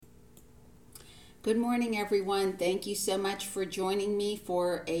Good morning, everyone. Thank you so much for joining me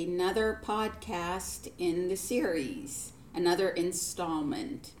for another podcast in the series, another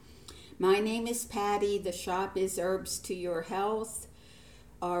installment. My name is Patty. The shop is Herbs to Your Health.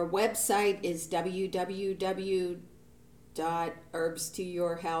 Our website is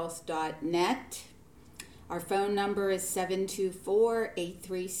www.herbstoyourhealth.net. Our phone number is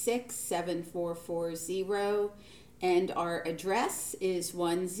 724-836-7440. And our address is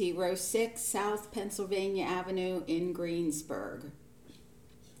 106 South Pennsylvania Avenue in Greensburg.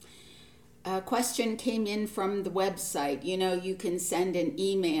 A question came in from the website. You can send an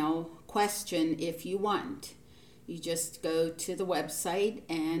email question if you want. You just go to the website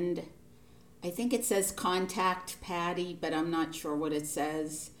and I think it says contact Patty, but I'm not sure what it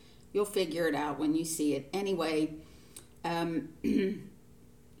says. You'll figure it out when you see it. Anyway,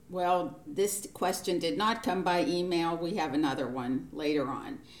 well, this question did not come by email. We have another one later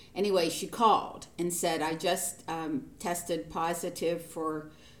on. Anyway, she called and said, I just tested positive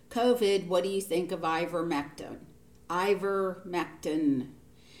for COVID. What do you think of ivermectin? Ivermectin.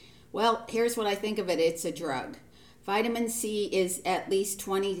 Well, here's what I think of it. It's a drug. Vitamin C is at least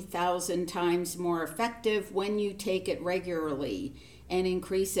 20,000 times more effective when you take it regularly and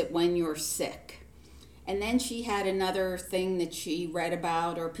increase it when you're sick. And then she had another thing that she read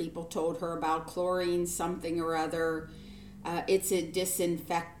about or people told her about, chlorine something or other. It's a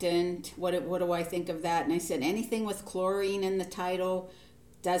disinfectant. What do I think of that? And I said, anything with chlorine in the title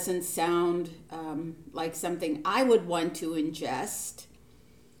doesn't sound like something I would want to ingest.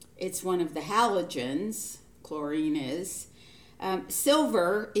 It's one of the halogens, chlorine is.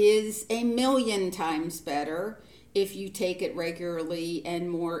 Silver is 1,000,000 times better if you take it regularly and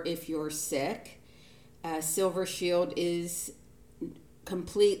more if you're sick. Silver Shield is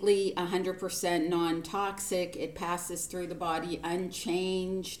completely 100% non-toxic. It passes through the body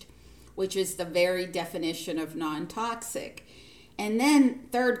unchanged, which is the very definition of non-toxic. And then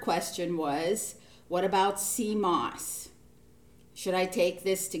third question was, what about sea moss? Should I take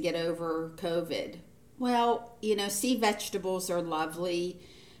this to get over COVID? Well, sea vegetables are lovely.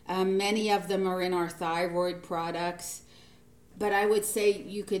 Many of them are in our thyroid products. But I would say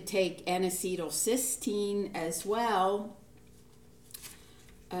you could take N-acetylcysteine as well.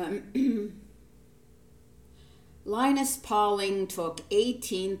 Linus Pauling took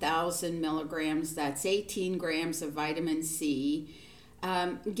 18,000 milligrams. That's 18 grams of vitamin C.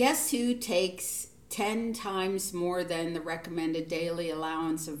 Guess who takes 10 times more than the recommended daily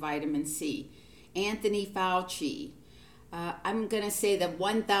allowance of vitamin C? Anthony Fauci. I'm going to say that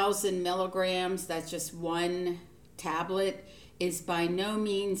 1,000 milligrams, that's just one tablet, is by no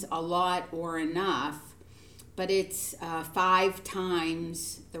means a lot or enough, but it's 10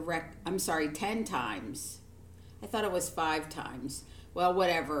 times. I thought it was 5 times. Well,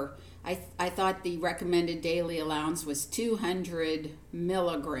 whatever. I thought the recommended daily allowance was 200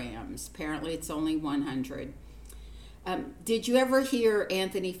 milligrams. Apparently it's only 100. Did you ever hear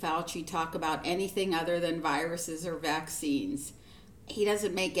Anthony Fauci talk about anything other than viruses or vaccines? He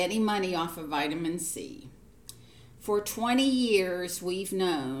doesn't make any money off of vitamin C. For 20 years, we've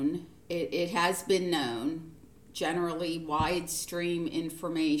known, it has been known, generally mainstream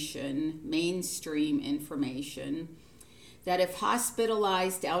information, that if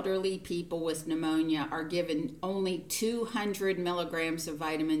hospitalized elderly people with pneumonia are given only 200 milligrams of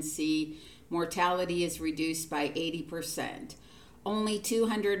vitamin C, mortality is reduced by 80%. Only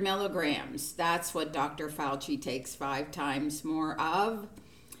 200 milligrams. That's what Dr. Fauci takes 5 times more of.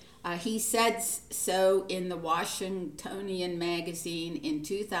 He said so in the Washingtonian magazine in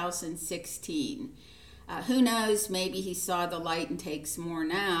 2016. Who knows, maybe he saw the light and takes more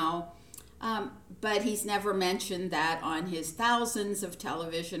now, but he's never mentioned that on his thousands of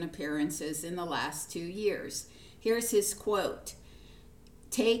television appearances in the last 2 years. Here's his quote.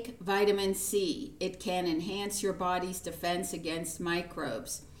 Take vitamin C. It can enhance your body's defense against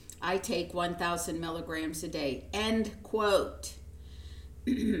microbes. I take 1,000 milligrams a day. End quote.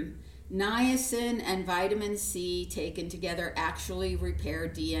 Niacin and vitamin C taken together actually repair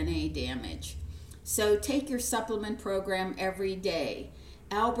DNA damage. So take your supplement program every day.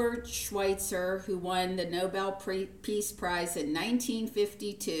 Albert Schweitzer, who won the Nobel Peace Prize in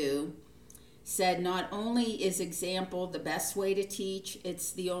 1952, said not only is example the best way to teach,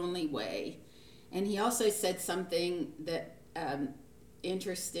 it's the only way. And he also said something that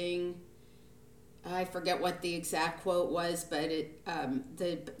interesting. I forget what the exact quote was, but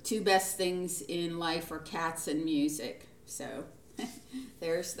the 2 best things in life are cats and music. So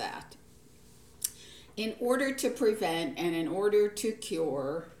there's that. In order to prevent and in order to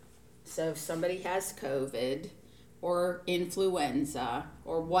cure, so if somebody has COVID or influenza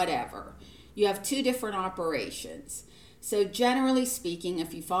or whatever, you have two different operations. So generally speaking,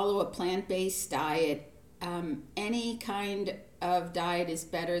 if you follow a plant-based diet, any kind of diet is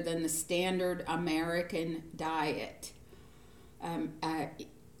better than the standard American diet.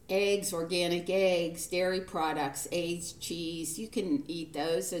 Eggs, organic eggs, dairy products, eggs, cheese, you can eat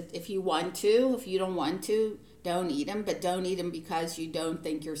those if you want to. If you don't want to, don't eat them, but don't eat them because you don't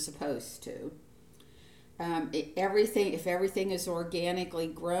think you're supposed to. If everything is organically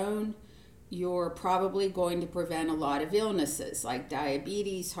grown, you're probably going to prevent a lot of illnesses like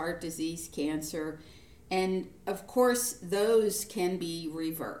diabetes, heart disease, cancer, and of course those can be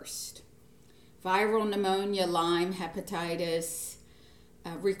reversed. Viral pneumonia, Lyme, hepatitis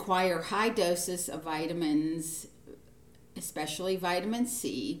require high doses of vitamins, especially vitamin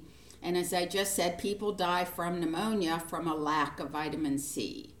C, and as I just said, people die from pneumonia from a lack of vitamin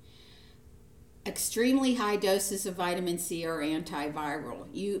C. Extremely high doses of vitamin C are antiviral.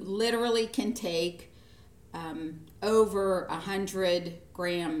 You literally can take over 100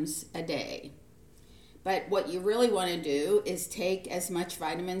 grams a day. But what you really want to do is take as much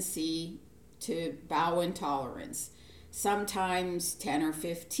vitamin C to bowel intolerance. Sometimes 10 or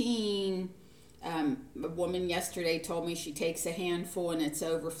 15. A woman yesterday told me she takes a handful and it's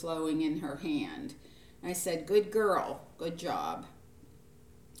overflowing in her hand. I said, good girl, good job.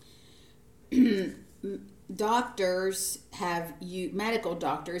 Medical doctors have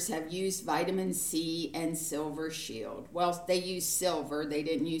used vitamin C and Silver Shield. Well, they use silver. They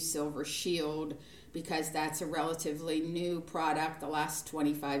didn't use Silver Shield because that's a relatively new product, the last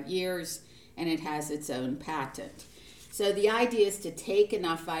 25 years, and it has its own patent. So the idea is to take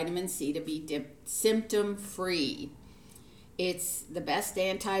enough vitamin C to be symptom-free. It's the best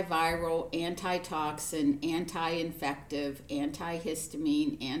antiviral, antitoxin, anti-infective,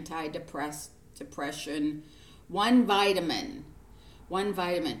 antihistamine, antidepression, one vitamin.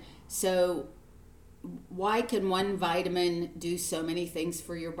 So why can one vitamin do so many things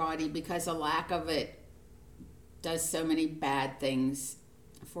for your body? Because a lack of it does so many bad things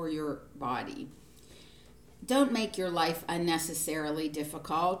for your body. Don't make your life unnecessarily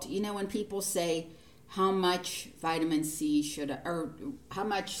difficult. You know, when people say, how much vitamin C or how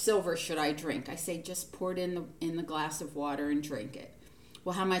much silver should I drink? I say, just pour it in the glass of water and drink it.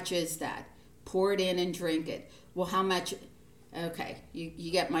 Well, how much is that? Pour it in and drink it. Well, how much? Okay,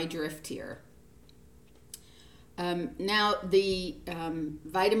 you get my drift here. Now, the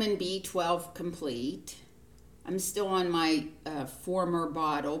vitamin B12 complete. I'm still on my former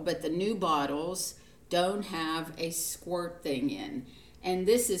bottle, but the new bottles don't have a squirt thing in. And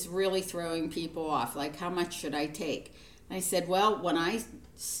this is really throwing people off. Like, how much should I take? And I said, well, when I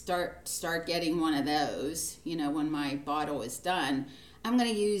start getting one of those, you know, when my bottle is done, I'm going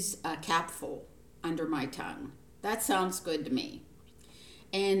to use a capful under my tongue. That sounds good to me.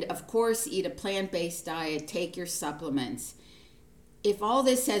 And of course, eat a plant-based diet, take your supplements. If all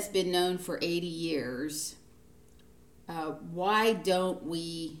this has been known for 80 years, why don't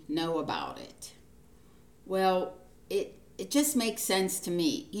we know about it? Well, it just makes sense to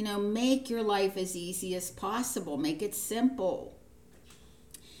me. You know, make your life as easy as possible. Make it simple.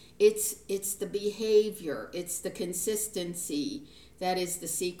 It's the behavior, it's the consistency that is the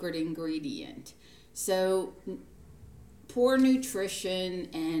secret ingredient. So poor nutrition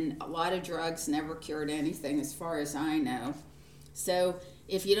and a lot of drugs never cured anything as far as I know. So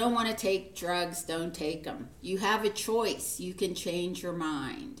if you don't want to take drugs, don't take them. You have a choice. You can change your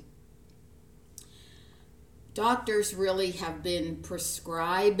mind. Doctors really have been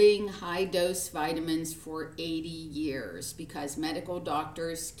prescribing high-dose vitamins for 80 years because medical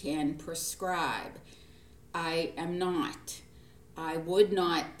doctors can prescribe. I am not. I would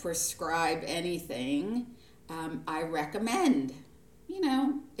not prescribe anything. I recommend. You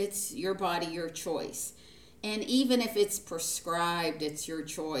know, it's your body, your choice. And even if it's prescribed, it's your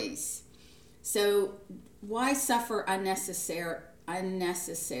choice. So why suffer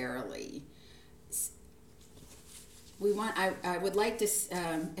unnecessarily? I would like to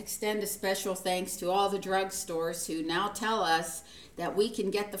extend a special thanks to all the drugstores who now tell us that we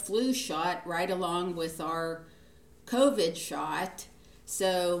can get the flu shot right along with our COVID shot.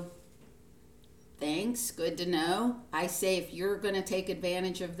 So thanks, good to know. I say if you're going to take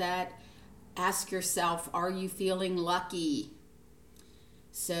advantage of that, ask yourself, are you feeling lucky?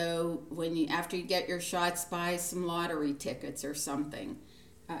 So after you get your shots, buy some lottery tickets or something.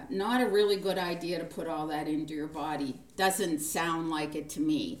 Not a really good idea to put all that into your body. Doesn't sound like it to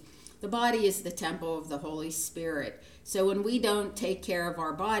me. The body is the temple of the Holy Spirit. So when we don't take care of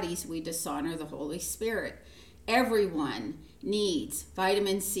our bodies, we dishonor the Holy Spirit. Everyone needs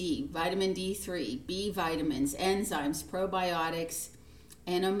vitamin C, vitamin D3, B vitamins, enzymes, probiotics,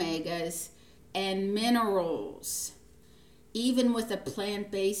 and omegas. and minerals. Even with a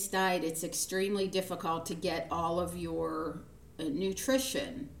plant-based diet, it's extremely difficult to get all of your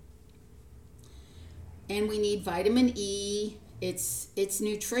nutrition. And we need vitamin E. It's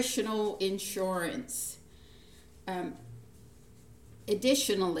nutritional insurance.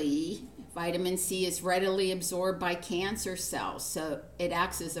 Additionally, vitamin C is readily absorbed by cancer cells, so it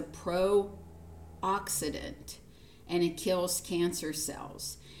acts as a pro-oxidant and it kills cancer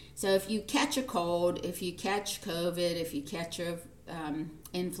cells. So if you catch a cold, if you catch COVID, if you catch a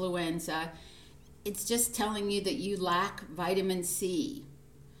influenza, it's just telling you that you lack vitamin C.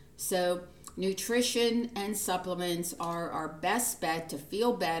 So nutrition and supplements are our best bet to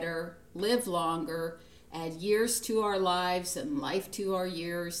feel better, live longer, add years to our lives and life to our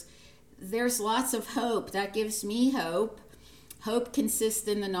years. There's lots of hope. That gives me hope. Hope consists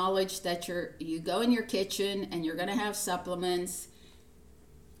in the knowledge that you go in your kitchen and you're going to have supplements.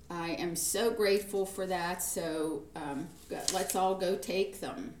 I am so grateful for that. So let's all go take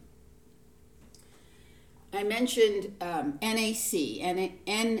them. I mentioned NAC,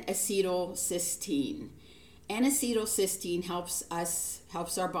 N-acetylcysteine. N-acetylcysteine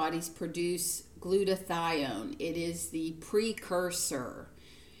helps our bodies produce glutathione. It is the precursor.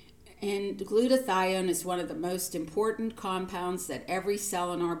 And glutathione is one of the most important compounds that every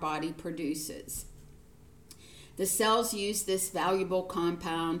cell in our body produces. The cells use this valuable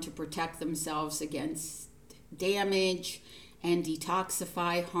compound to protect themselves against damage and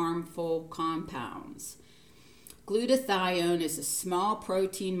detoxify harmful compounds. Glutathione is a small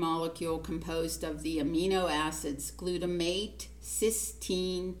protein molecule composed of the amino acids glutamate,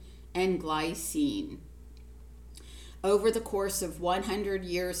 cysteine, and glycine. Over the course of 100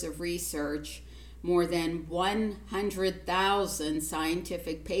 years of research, more than 100,000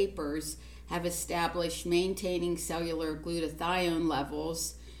 scientific papers have established maintaining cellular glutathione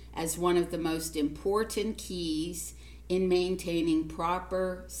levels as one of the most important keys in maintaining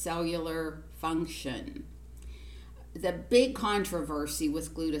proper cellular function. The big controversy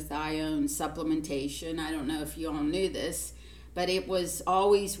with glutathione supplementation, I don't know if you all knew this, but it was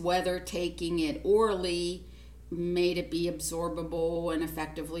always whether taking it orally made it be absorbable and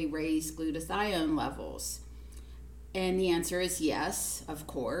effectively raise glutathione levels. And the answer is yes, of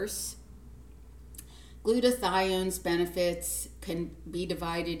course. Glutathione's benefits can be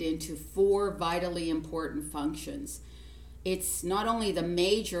divided into 4 vitally important functions. It's not only the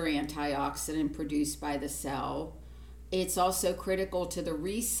major antioxidant produced by the cell, it's also critical to the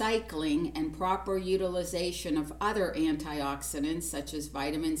recycling and proper utilization of other antioxidants such as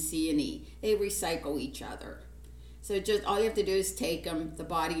vitamin C and E. They recycle each other. So just all you have to do is take them. The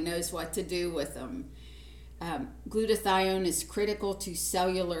body knows what to do with them. Glutathione is critical to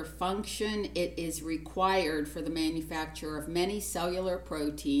cellular function. It is required for the manufacture of many cellular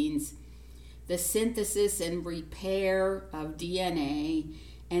proteins, the synthesis and repair of DNA,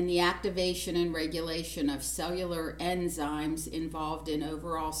 and the activation and regulation of cellular enzymes involved in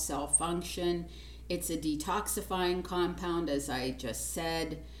overall cell function. It's a detoxifying compound, as I just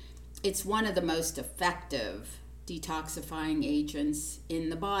said. It's one of the most effective detoxifying agents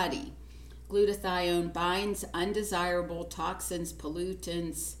in the body. Glutathione binds undesirable toxins,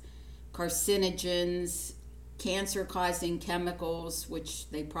 pollutants, carcinogens, cancer-causing chemicals, which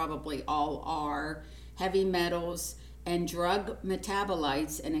they probably all are, heavy metals, and drug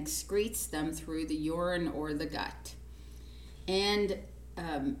metabolites, and excretes them through the urine or the gut. And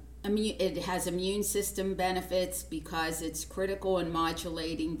it has immune system benefits because it's critical in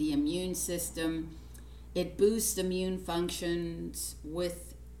modulating the immune system. It boosts immune functions when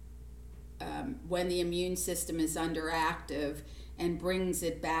the immune system is underactive and brings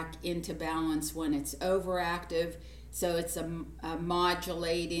it back into balance when it's overactive. So it's a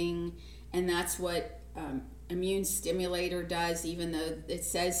modulating, and that's what immune stimulator does. Even though it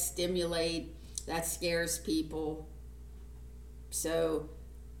says stimulate, that scares people. So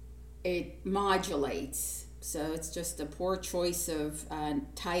it modulates. So it's just a poor choice of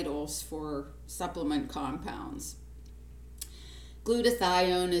titles for supplement compounds.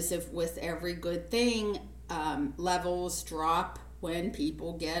 Glutathione, as if with every good thing, levels drop when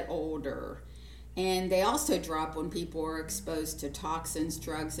people get older. And they also drop when people are exposed to toxins,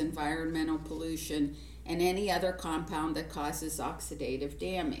 drugs, environmental pollution, and any other compound that causes oxidative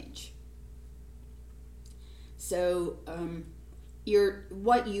damage. So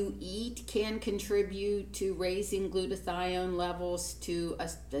what you eat can contribute to raising glutathione levels to a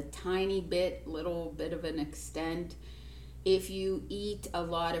little bit of an extent. If you eat a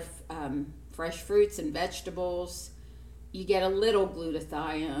lot of fresh fruits and vegetables, you get a little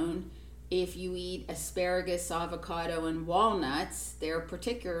glutathione. If you eat asparagus, avocado, and walnuts, they're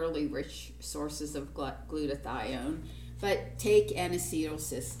particularly rich sources of glutathione. But take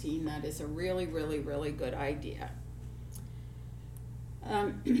N-acetylcysteine. That is a really, really, really good idea.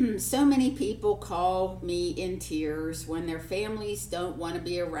 So many people call me in tears when their families don't want to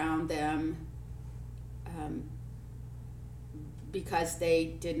be around them because they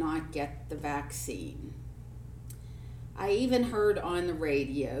did not get the vaccine. I even heard on the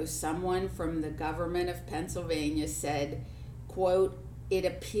radio someone from the government of Pennsylvania said, quote, "It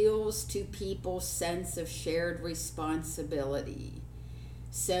appeals to people's sense of shared responsibility."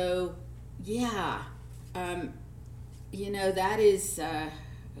 So, yeah, that is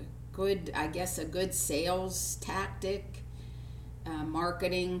good, I guess, a good sales tactic,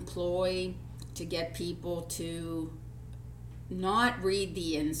 marketing ploy to get people to not read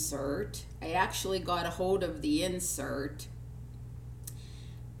the insert. I actually got a hold of the insert,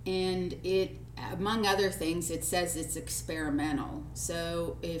 and it, among other things, it says it's experimental.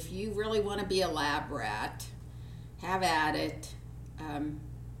 So if you really want to be a lab rat, have at it.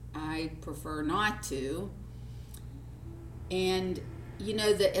 I prefer not to. And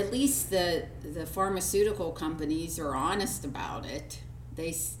at least the pharmaceutical companies are honest about it.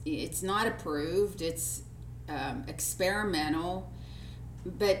 It's not approved. It's experimental.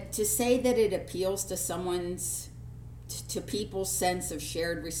 But to say that it appeals to people's sense of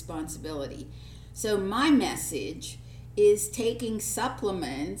shared responsibility. So my message is taking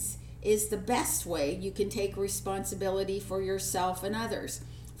supplements is the best way you can take responsibility for yourself and others.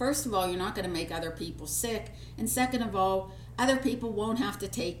 First of all, you're not going to make other people sick. And second of all, other people won't have to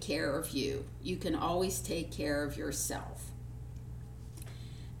take care of you. You can always take care of yourself.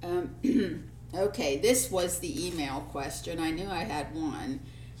 Okay, this was the email question. I knew I had one.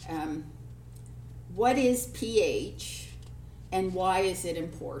 What is pH and why is it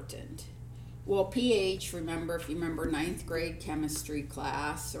important? Well, pH, if you remember 9th grade chemistry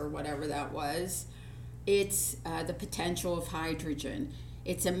class or whatever that was, it's the potential of hydrogen.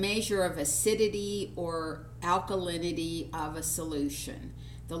 It's a measure of acidity or alkalinity of a solution.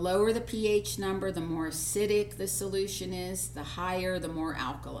 The lower the pH number, the more acidic the solution is, the higher, the more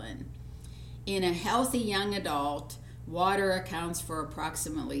alkaline. In a healthy young adult, water accounts for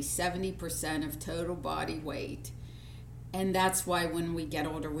approximately 70% of total body weight. And that's why when we get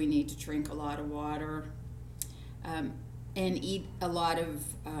older, we need to drink a lot of water and eat a lot of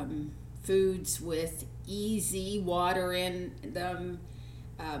foods with easy water in them.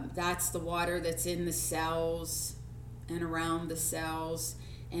 That's the water that's in the cells and around the cells.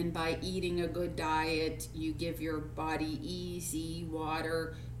 And by eating a good diet, you give your body easy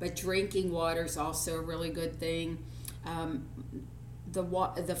water. But drinking water is also a really good thing.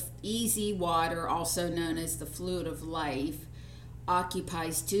 The easy water, also known as the fluid of life,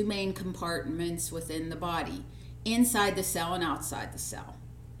 occupies two main compartments within the body, inside the cell and outside the cell.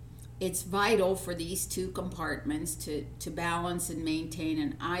 It's vital for these two compartments to balance and maintain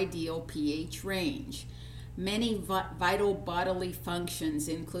an ideal pH range. Many vital bodily functions,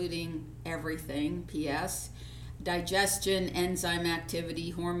 including everything, P.S., digestion, enzyme activity,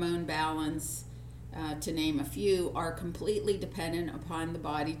 hormone balance, to name a few, are completely dependent upon the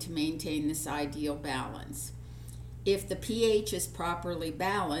body to maintain this ideal balance. If the pH is properly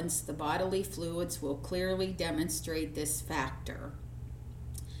balanced, the bodily fluids will clearly demonstrate this factor.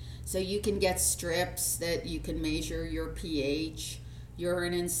 So you can get strips that you can measure your pH,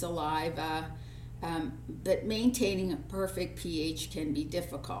 urine and saliva, but maintaining a perfect pH can be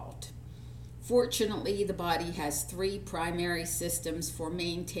difficult. Fortunately, the body has three primary systems for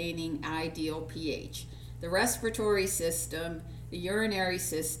maintaining ideal pH: the respiratory system, the urinary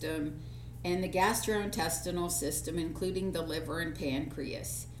system, and the gastrointestinal system, including the liver and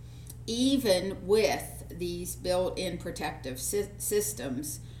pancreas. Even with these built-in protective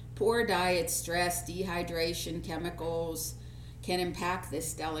systems, poor diet, stress, dehydration, chemicals can impact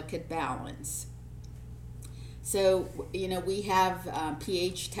this delicate balance. So, we have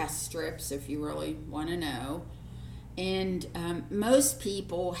pH test strips if you really want to know. And most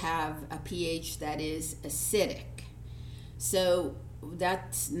people have a pH that is acidic. So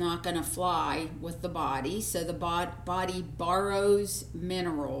that's not going to fly with the body. So the body borrows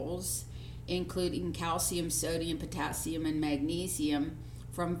minerals, including calcium, sodium, potassium, and magnesium,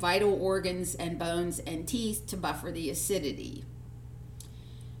 from vital organs and bones and teeth to buffer the acidity.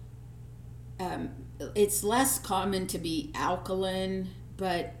 It's less common to be alkaline,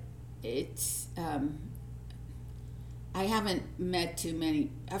 but it's I haven't met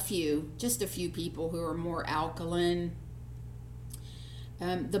just a few people who are more alkaline.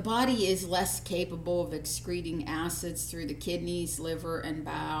 The body is less capable of excreting acids through the kidneys, liver, and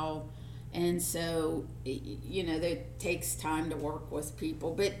bowel And so, that takes time to work with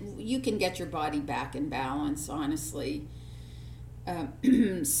people, but you can get your body back in balance, honestly.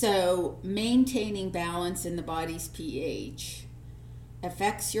 So, maintaining balance in the body's pH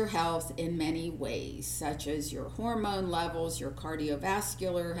affects your health in many ways, such as your hormone levels, your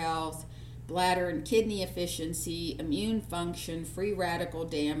cardiovascular health, bladder and kidney efficiency, immune function, free radical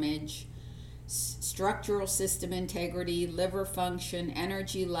damage, structural system integrity, liver function,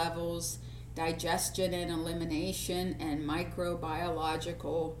 energy levels, digestion and elimination, and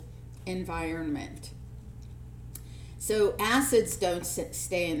microbiological environment. So acids don't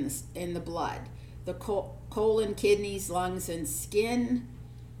stay in the blood. The colon, kidneys, lungs, and skin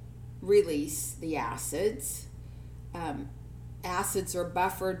release the acids. Acids are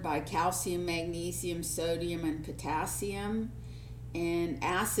buffered by calcium, magnesium, sodium, and potassium. And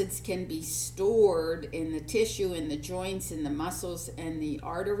acids can be stored in the tissue, in the joints, in the muscles, and the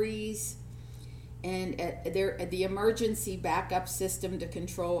arteries. And the emergency backup system to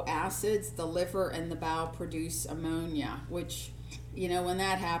control acids, the liver and the bowel produce ammonia, which, when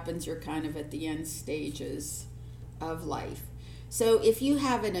that happens, you're kind of at the end stages of life. So if you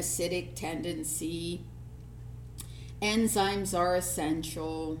have an acidic tendency, enzymes are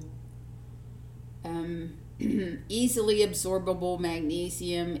essential. Easily absorbable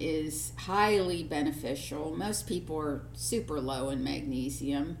magnesium is highly beneficial. Most people are super low in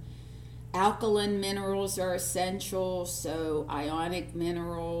magnesium. Alkaline minerals are essential, so ionic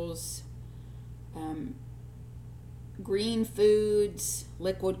minerals, green foods,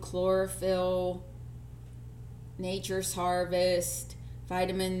 liquid chlorophyll, nature's harvest,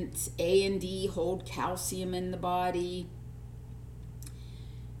 vitamins A and D hold calcium in the body.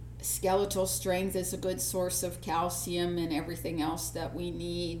 Skeletal strength is a good source of calcium and everything else that we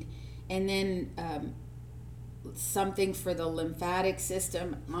need. And then something for the lymphatic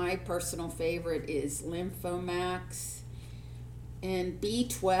system. My personal favorite is Lymphomax. And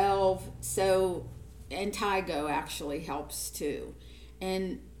B12, and Tigo actually helps too.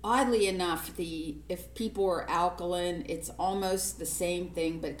 And oddly enough, if people are alkaline, it's almost the same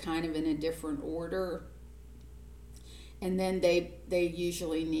thing, but kind of in a different order. And then they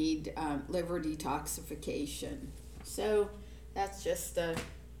usually need liver detoxification. So that's just a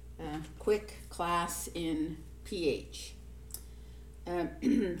quick class in pH.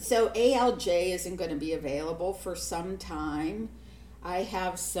 So ALJ isn't going to be available for some time. I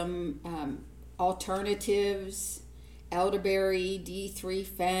have some alternatives. Elderberry, D3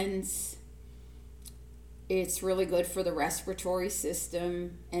 Fence. It's really good for the respiratory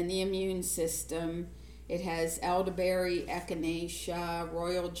system and the immune system. It has elderberry, echinacea,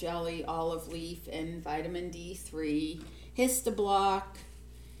 royal jelly, olive leaf, and vitamin D3. Histoblock.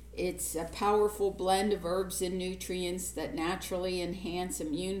 It's a powerful blend of herbs and nutrients that naturally enhance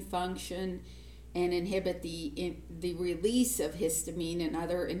immune function and inhibit the release of histamine and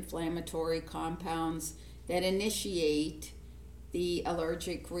other inflammatory compounds that initiate the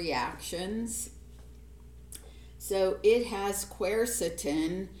allergic reactions. So it has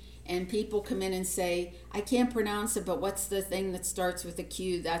quercetin, and people come in and say, I can't pronounce it, but what's the thing that starts with a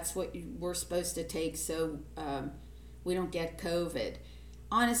Q? That's what we're supposed to take so we don't get COVID.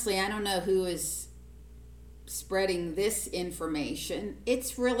 Honestly, I don't know who is spreading this information.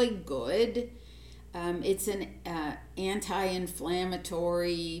 It's really good. It's an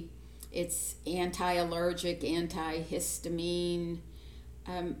anti-inflammatory, it's anti-allergic, antihistamine.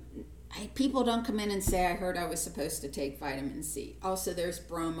 People don't come in and say, I heard I was supposed to take vitamin C. Also, there's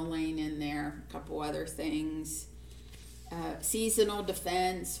bromelain in there, a couple other things. Seasonal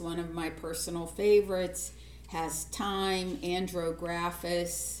Defense, one of my personal favorites, has thyme,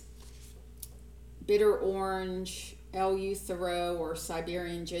 andrographis, bitter orange, Eleuthero or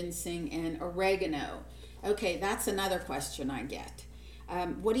Siberian ginseng, and oregano. Okay, that's another question I get.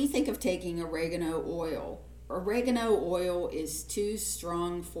 What do you think of taking oregano oil? Oregano oil is too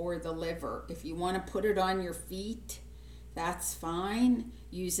strong for the liver. If you want to put it on your feet, that's fine.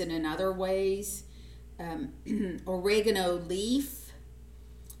 Use it in other ways. Oregano leaf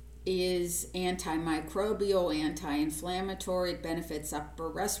is antimicrobial, anti-inflammatory. It benefits upper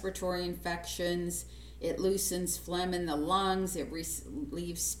respiratory infections. It loosens phlegm in the lungs. It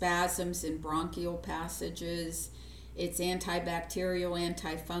relieves spasms in bronchial passages. It's antibacterial,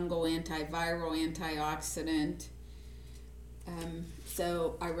 antifungal, antiviral, antioxidant.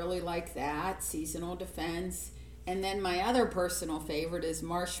 So I really like that, Seasonal Defense. And then my other personal favorite is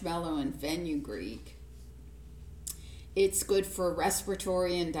marshmallow and fenugreek. It's good for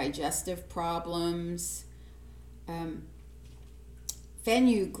respiratory and digestive problems.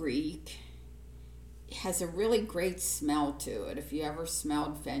 Fenugreek has a really great smell to it. If you ever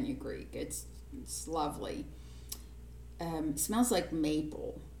smelled fenugreek, it's lovely. Smells like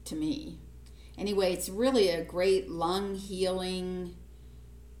maple to me. Anyway, it's really a great lung healing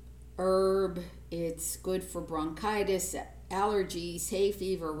herb. It's good for bronchitis, allergies, hay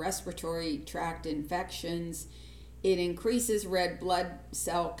fever, respiratory tract infections. It increases red blood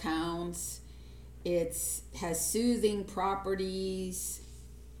cell counts. It has soothing properties.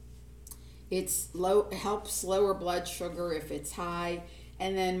 Helps lower blood sugar if it's high.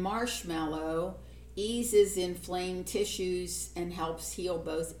 And then marshmallow eases inflamed tissues and helps heal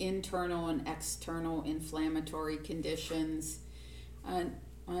both internal and external inflammatory conditions.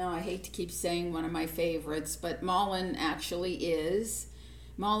 Well, I hate to keep saying one of my favorites, but Mullein actually is.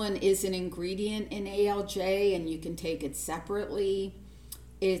 Mullein is an ingredient in ALJ, and you can take it separately.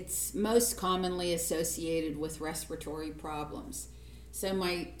 It's most commonly associated with respiratory problems. So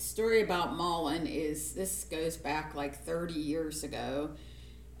my story about Mullein is, this goes back like 30 years ago.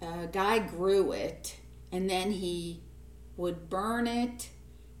 A guy grew it, and then he would burn it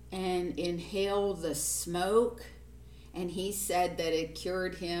and inhale the smoke, and he said that it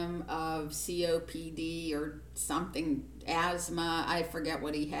cured him of COPD or something, asthma. I forget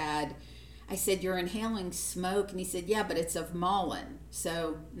what he had. I said, "You're inhaling smoke?" And he said, "Yeah, but it's of Mullein."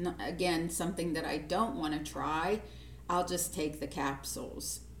 So again, something that I don't want to try. I'll just take the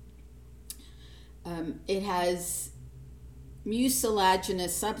capsules. It has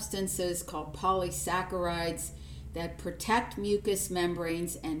mucilaginous substances called polysaccharides that protect mucous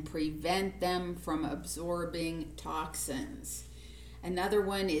membranes and prevent them from absorbing toxins. Another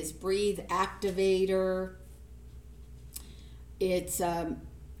one is Breathe Activator. It's an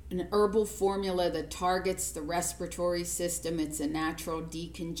herbal formula that targets the respiratory system. It's a natural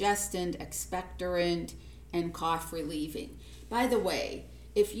decongestant, expectorant, and cough relieving. By the way,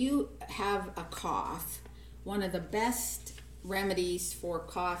 if you have a cough, one of the best remedies for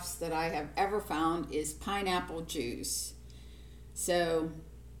coughs that I have ever found is pineapple juice. So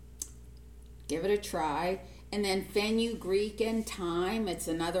give it a try. And then fenugreek and thyme. It's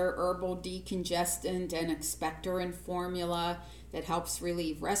another herbal decongestant and expectorant formula that helps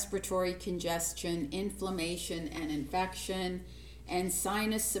relieve respiratory congestion, inflammation, and infection. And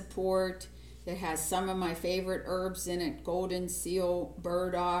sinus support that has some of my favorite herbs in it: golden seal,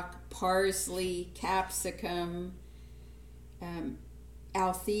 burdock, parsley, capsicum,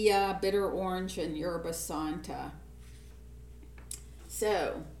 althea, bitter orange, and yerba santa.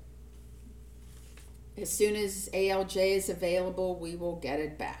 So as soon as ALJ is available, we will get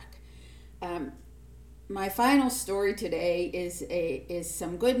it back. My final story today is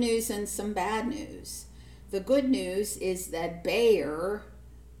some good news and some bad news. The good news is that Bayer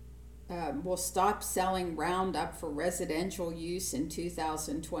will stop selling Roundup for residential use in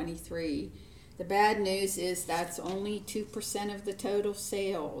 2023. The bad news is that's only 2% of the total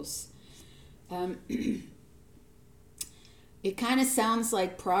sales. It kind of sounds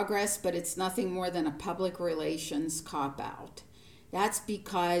like progress, but it's nothing more than a public relations cop-out. That's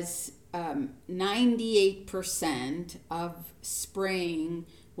because 98% of spraying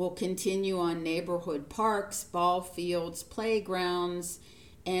will continue on neighborhood parks, ball fields, playgrounds,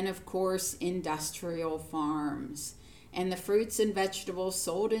 and of course industrial farms. And the fruits and vegetables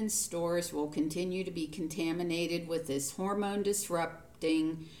sold in stores will continue to be contaminated with this hormone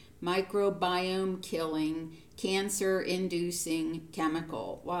disrupting, microbiome killing, cancer inducing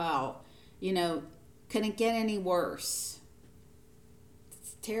chemical. Wow. Can it get any worse?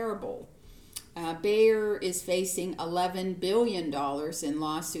 It's terrible. Bayer is facing $11 billion in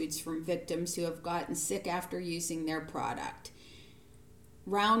lawsuits from victims who have gotten sick after using their product.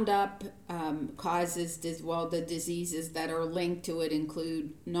 Roundup causes, the diseases that are linked to it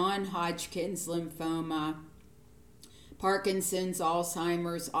include non-Hodgkin's lymphoma, Parkinson's,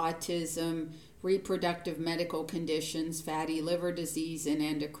 Alzheimer's, autism, reproductive medical conditions, fatty liver disease, and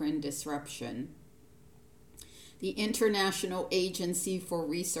endocrine disruption. The International Agency for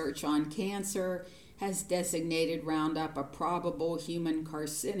Research on Cancer has designated Roundup a probable human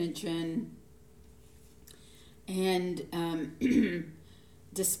carcinogen. And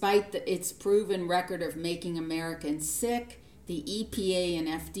despite its proven record of making Americans sick, the EPA and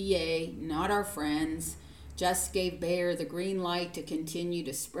FDA, not our friends, just gave Bayer the green light to continue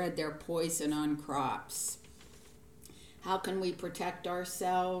to spread their poison on crops. How can we protect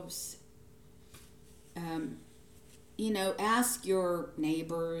ourselves? Ask your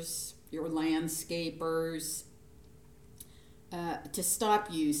neighbors, your landscapers, to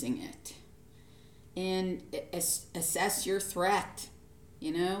stop using it. And assess your threat.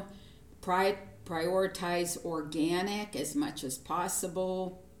 Prioritize organic as much as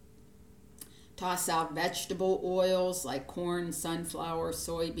possible. Toss out vegetable oils like corn, sunflower,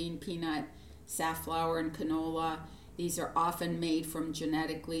 soybean, peanut, safflower, and canola. These are often made from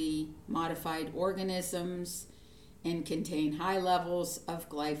genetically modified organisms and contain high levels of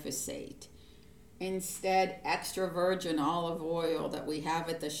glyphosate. Instead, extra virgin olive oil that we have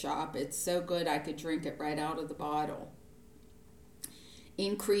at the shop, it's so good I could drink it right out of the bottle.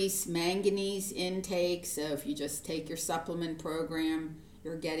 Increase manganese intake, so if you just take your supplement program,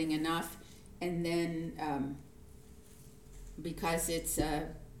 you're getting enough. And then because it's a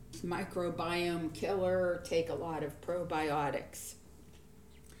microbiome killer, take a lot of probiotics.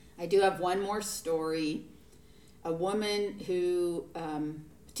 I do have one more story. A woman who,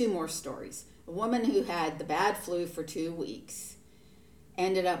 two more stories. A woman who had the bad flu for 2 weeks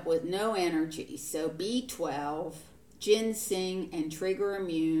ended up with no energy. So B12, ginseng, and Trigger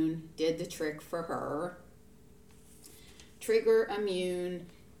Immune did the trick for her. Trigger Immune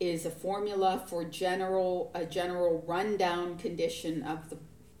is a formula for a general rundown condition of the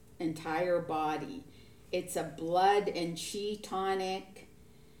entire body. It's a blood and chi tonic.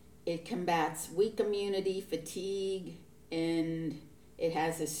 It combats weak immunity, fatigue, and it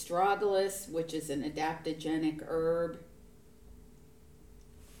has astragalus, which is an adaptogenic herb,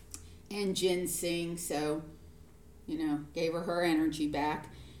 and ginseng, so, gave her energy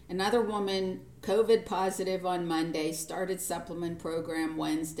back. Another woman, COVID positive on Monday, started supplement program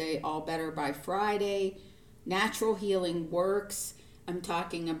Wednesday, all better by Friday. Natural healing works. I'm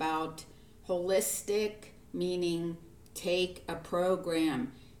talking about holistic, meaning take a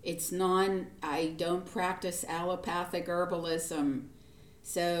program. I don't practice allopathic herbalism.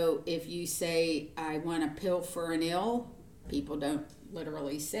 So if you say, I want a pill for an ill, people don't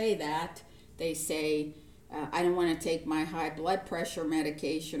literally say that. They say, I don't want to take my high blood pressure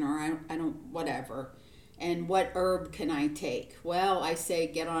medication, or I don't, whatever. And what herb can I take? Well, I say,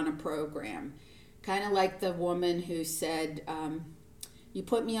 get on a program. Kind of like the woman who said, you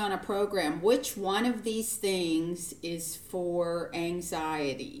put me on a program. Which one of these things is for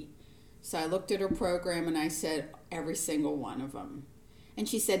anxiety? So I looked at her program and I said, every single one of them. And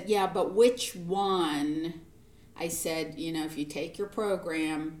she said, yeah, but which one? I said, if you take your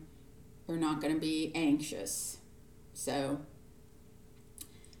program, you're not going to be anxious. So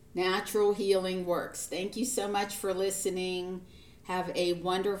natural healing works. Thank you so much for listening. Have a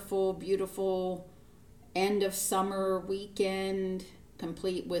wonderful, beautiful end of summer weekend,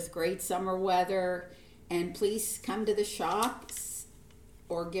 complete with great summer weather. And please come to the shops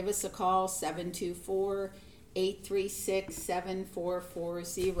or give us a call,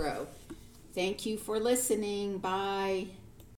 724-836-7440. Thank you for listening. Bye.